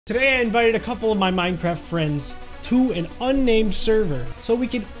Today I invited a couple of my Minecraft friends to an unnamed server so we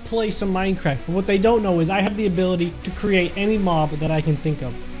could play some Minecraft. But what they don't know is I have the ability to create any mob that I can think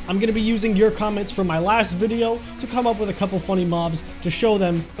of. I'm going to be using your comments from my last video to come up with a couple funny mobs to show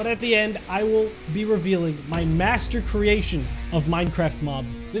them. But at the end, I will be revealing my master creation of Minecraft mob.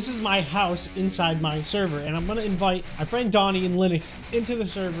 This is my house inside my server, and I'm going to invite my friend Donnie and Linux into the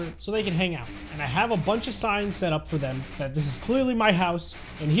server so they can hang out. And I have a bunch of signs set up for them that this is clearly my house,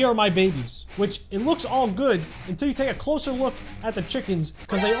 and here are my babies. Which, it looks all good until you take a closer look at the chickens,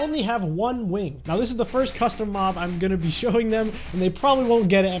 because they only have one wing. Now, this is the first custom mob I'm going to be showing them, and they probably won't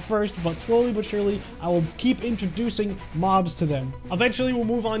get it at first, but slowly but surely, I will keep introducing mobs to them. Eventually, we'll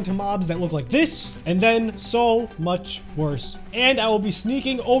move on to mobs that look like this, and then so much worse. And I will be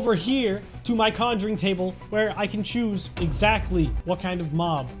sneaking over here to my conjuring table where I can choose exactly what kind of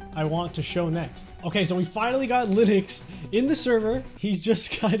mob I want to show next. Okay, so we finally got Linux in the server. He's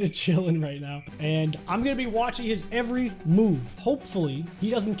just kind of chilling right now. And I'm going to be watching his every move. Hopefully, he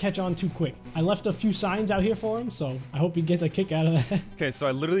doesn't catch on too quick. I left a few signs out here for him, so I hope he gets a kick out of that. Okay, so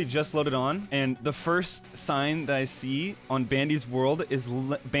I literally just loaded on, and the first sign that I see on Bandi's world is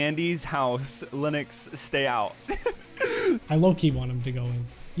Bandi's house. Linux, stay out. I low-key want him to go in.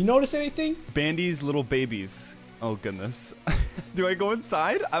 You notice anything? Bandi's little babies. Oh, goodness. Do I go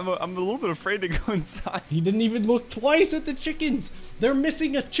inside? I'm a little bit afraid to go inside. He didn't even look twice at the chickens. They're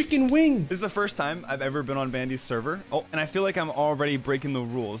missing a chicken wing. This is the first time I've ever been on Bandi's server. Oh, and I feel like I'm already breaking the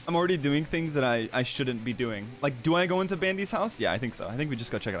rules. I'm already doing things that I shouldn't be doing. Like, do I go into Bandi's house? Yeah, I think so. I think we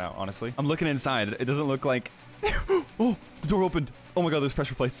just go check it out, honestly. I'm looking inside. It doesn't look like... Oh, the door opened. Oh my God, there's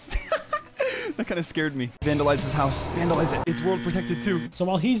pressure plates. That kind of scared me. Vandalize his house. Vandalize it. It's world protected too. So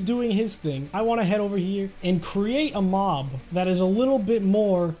while he's doing his thing, I want to head over here and create a mob that is a little bit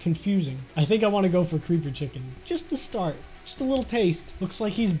more confusing. I think I want to go for Creeper Chicken. Just to start. Just a little taste. Looks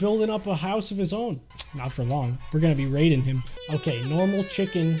like he's building up a house of his own. Not for long. We're going to be raiding him. Okay, normal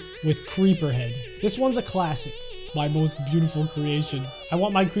chicken with creeper head. This one's a classic. My most beautiful creation. I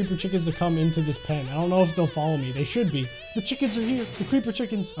want my creeper chickens to come into this pen. I don't know if they'll follow me. They should be. The chickens are here. The creeper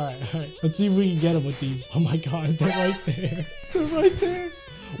chickens. All right. Let's see if we can get them with these. Oh my God, they're right there. They're right there.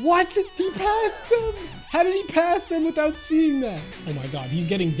 What? He passed them. How did he pass them without seeing that? Oh my God, he's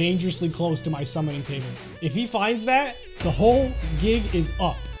getting dangerously close to my summoning table. If he finds that, the whole gig is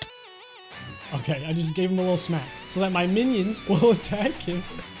up. Okay, I just gave him a little smack so that my minions will attack him.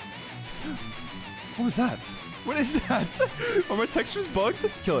 What was that? What is that? Are my textures bugged?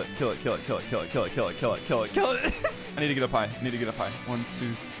 Kill it, kill it, kill it, kill it, kill it, kill it, kill it, kill it, kill it, kill it. I need to get up high. I need to get up high. 1,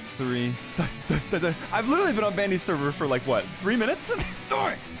 2, 3. I've literally been on Bandi's server for like, what, 3 minutes?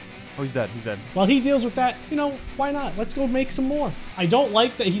 Oh, he's dead. He's dead. While he deals with that, you know, why not? Let's go make some more. I don't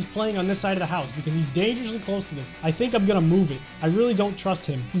like that he's playing on this side of the house because he's dangerously close to this. I think I'm gonna move it. I really don't trust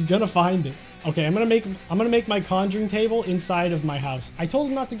him. He's gonna find it. Okay, I'm gonna make my conjuring table inside of my house. I told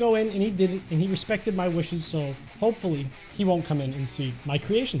him not to go in, and he did it, and he respected my wishes, so hopefully he won't come in and see my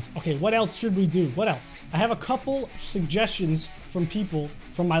creations. Okay, what else should we do? What else? I have a couple suggestions from people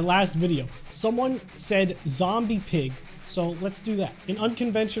from my last video. Someone said zombie pig, so let's do that. An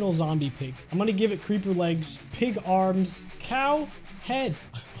unconventional zombie pig. I'm gonna give it creeper legs, pig arms, cow head.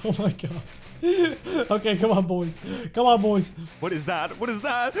 Oh my God. Okay, come on, boys. Come on, boys. What is that? What is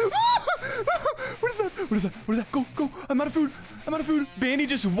that? What is that? What is that? What is that? Go, go. I'm out of food. I'm out of food. Bandi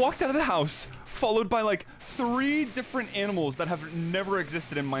just walked out of the house, followed by like 3 different animals that have never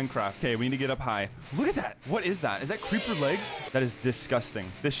existed in Minecraft. Okay, we need to get up high. Look at that. What is that? Is that creeper legs? That is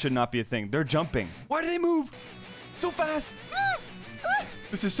disgusting. This should not be a thing. They're jumping. Why do they move so fast?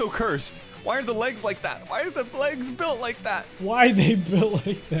 This is so cursed. Why are the legs like that? Why are the legs built like that? Why are they built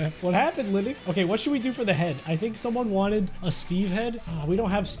like that? What happened, Linux? Okay, what should we do for the head? I think someone wanted a Steve head. Oh, we don't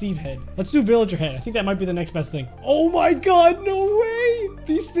have Steve head. Let's do villager head. I think that might be the next best thing. Oh my God, no way.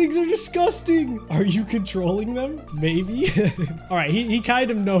 These things are disgusting. Are you controlling them? Maybe. All right, he kind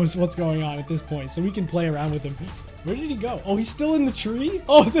of knows what's going on at this point, so we can play around with him. Where did he go? Oh, he's still in the tree?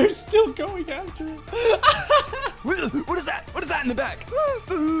 Oh, they're still going after him. What is that? What is that in the back?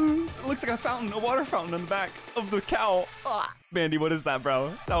 It looks like a fountain, a water fountain in the back of the cow. Bandi, what is that,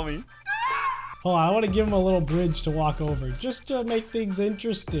 bro? Tell me. Hold on, I want to give him a little bridge to walk over, just to make things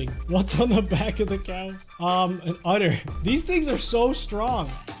interesting. What's on the back of the cow? An udder. These things are so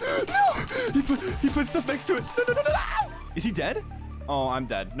strong. No! He put stuff next to it. No. Is he dead? Oh, I'm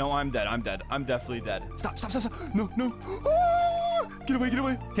dead. No, I'm dead. I'm dead. I'm definitely dead. Stop. No. Get away, get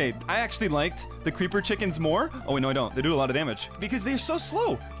away. Okay, I actually liked the creeper chickens more. Oh, wait, no, I don't. They do a lot of damage because they're so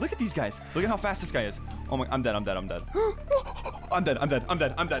slow. Look at these guys. Look at how fast this guy is. Oh my, I'm dead. I'm dead. I'm dead. I'm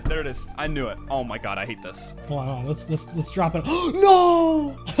dead. I'm dead. There it is. I knew it. Oh my god, I hate this. Hold on. Let's drop it.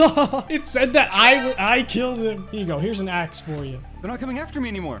 No! It said that I killed him. Here you go. Here's an axe for you. They're not coming after me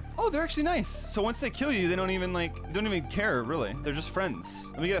anymore. Oh, they're actually nice. So once they kill you, they don't even care, really. They're just friends.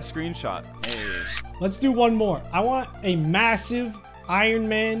 Let me get a screenshot. Hey. Let's do one more. I want a massive Iron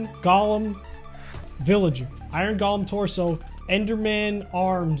Man Golem villager. Iron Golem torso, Enderman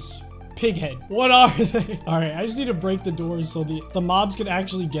arms, pig head. What are they? All right, I just need to break the doors so the mobs can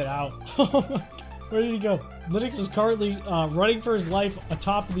actually get out. Oh my god. Where did he go? Linux is currently running for his life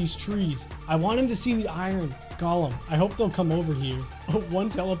atop of these trees. I want him to see the iron golem. I hope they'll come over here. Oh, one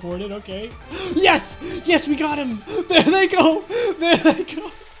teleported, okay. Yes! Yes, we got him! There they go! There they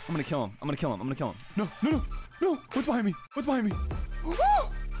go! I'm gonna kill him. I'm gonna kill him. I'm gonna kill him. No, no, no, no! What's behind me? What's behind me?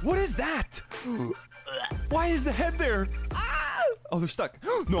 What is that? Why is the head there? Oh, they're stuck.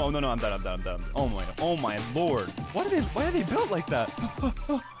 No, no, no, I'm dead. I'm dead. I'm dead. Oh my lord. Why are they built like that?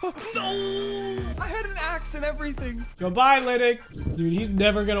 No! I had an axe and everything. Goodbye, Linux. Dude, he's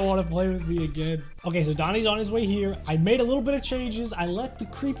never gonna want to play with me again. Okay, so Donnie's on his way here. I made a little bit of changes. I let the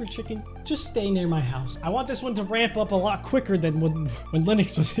creeper chicken just stay near my house. I want this one to ramp up a lot quicker than when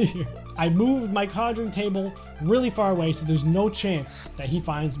Linux was here. I moved my conjuring table really far away so there's no chance that he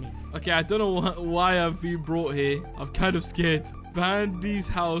finds me. Okay, I don't know why I've been brought here. I'm kind of scared. Bandi's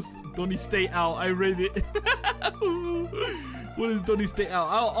house. Donnie, stay out. I read it. What is Donnie, stay out?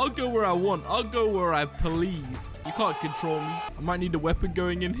 I'll go where I want. I'll go where I please. You can't control me. I might need a weapon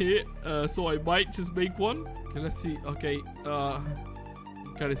going in here. So I might just make one. Okay, let's see. Okay.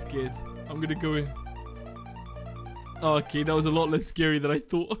 I'm kind of scared. I'm gonna go in. Okay, that was a lot less scary than I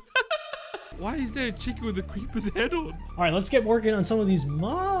thought. Why is there a chicken with a creeper's head on? All right, let's get working on some of these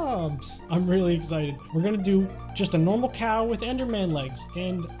mobs. I'm really excited. We're gonna do just a normal cow with Enderman legs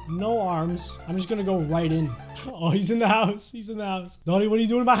and no arms. I'm just gonna go right in. Oh, he's in the house. He's in the house. Donnie, what are you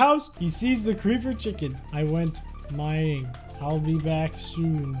doing in my house? He sees the creeper chicken. I went mining. I'll be back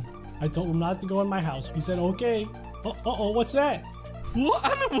soon. I told him not to go in my house. He said, okay. Oh, what's that? What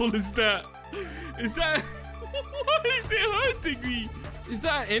animal is that? Is that... Why is it hurting me? Is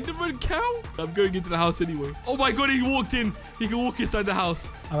that an Enderman cow? I'm going into the house anyway. Oh my god, he walked in. He can walk inside the house.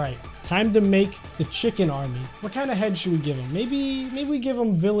 All right, time to make the chicken army. What kind of head should we give him? Maybe we give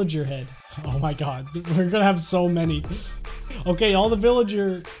him villager head. Oh my god, we're gonna have so many. Okay, all the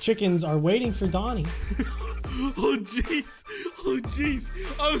villager chickens are waiting for Donnie. Oh jeez. Oh jeez.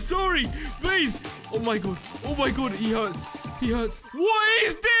 I'm sorry. Please. Oh my god. Oh my god. He hurts. He hurts. What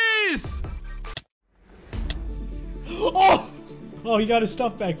is this? Oh, he got his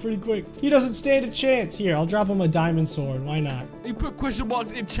stuff back pretty quick. He doesn't stand a chance. Here, I'll drop him a diamond sword. Why not? He put question marks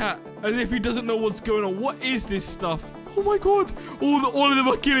in chat as if he doesn't know what's going on. What is this stuff? Oh my god. All of them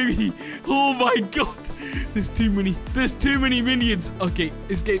are killing me. Oh my god. There's too many. There's too many minions. Okay,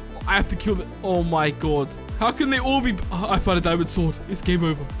 this game. I have to kill them. Oh my god. How can they all be... Oh, I found a diamond sword. It's game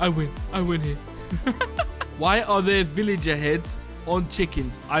over. I win. I win here. Why are there villager heads on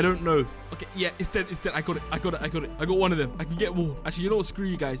chickens? I don't know. Okay, yeah, it's dead. It's dead. I got it. I got one of them. I can get more. Actually, you know what? Screw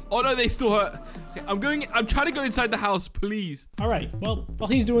you guys. Oh, no, they still hurt. Okay, I'm trying to go inside the house, please. All right. Well, while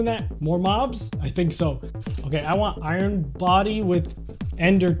he's doing that, more mobs? I think so. Okay, I want iron body with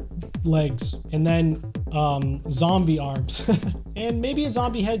ender legs. And then zombie arms. And maybe a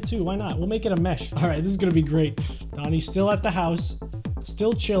zombie head, too. Why not? We'll make it a mesh. All right, this is going to be great. Donnie's still at the house.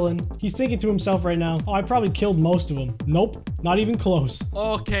 Still chilling. He's thinking to himself right now, oh, I probably killed most of them. Nope, not even close.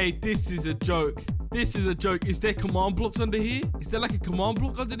 Okay, this is a joke. This is a joke. Is there command blocks under here? Is there like a command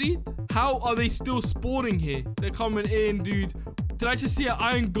block underneath? How are they still spawning here? They're coming in, dude. Did I just see an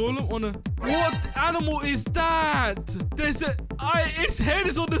iron golem on a... What animal is that? There's a... Its head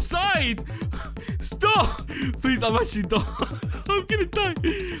is on the side. Stop. Please, I'm actually done. I'm gonna die.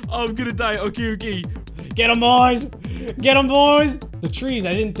 I'm gonna die. Okay. Get them, boys. Get them, boys. The trees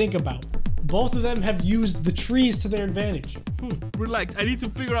I didn't think about. Both of them have used the trees to their advantage. Relax. I need to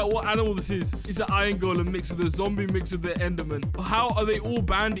figure out what animal this is. It's an iron golem mixed with a zombie mixed with the enderman. How are they all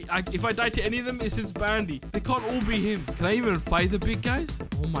Bandi? If I die to any of them, it says Bandi. They can't all be him. Can I even fight the big guys?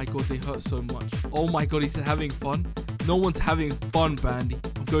 Oh my god, they hurt so much. Oh my god, he's having fun. No one's having fun, Bandi.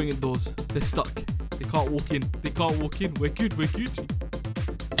 I'm going indoors. They're stuck. They can't walk in. They can't walk in. We're good.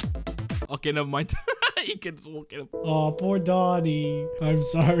 Okay, never mind. He can just walk in. Oh, poor Donnie. I'm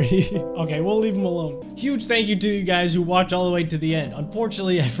sorry. Okay, we'll leave him alone. Huge thank you to you guys who watched all the way to the end.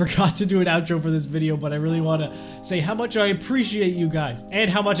 Unfortunately, I forgot to do an outro for this video, but I really want to say how much I appreciate you guys and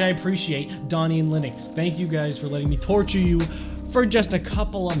how much I appreciate Donnie and Linux. Thank you guys for letting me torture you for just a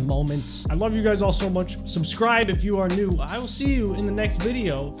couple of moments. I love you guys all so much. Subscribe if you are new. I will see you in the next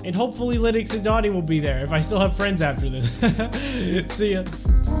video. And hopefully Linux and Donnie will be there if I still have friends after this. See ya.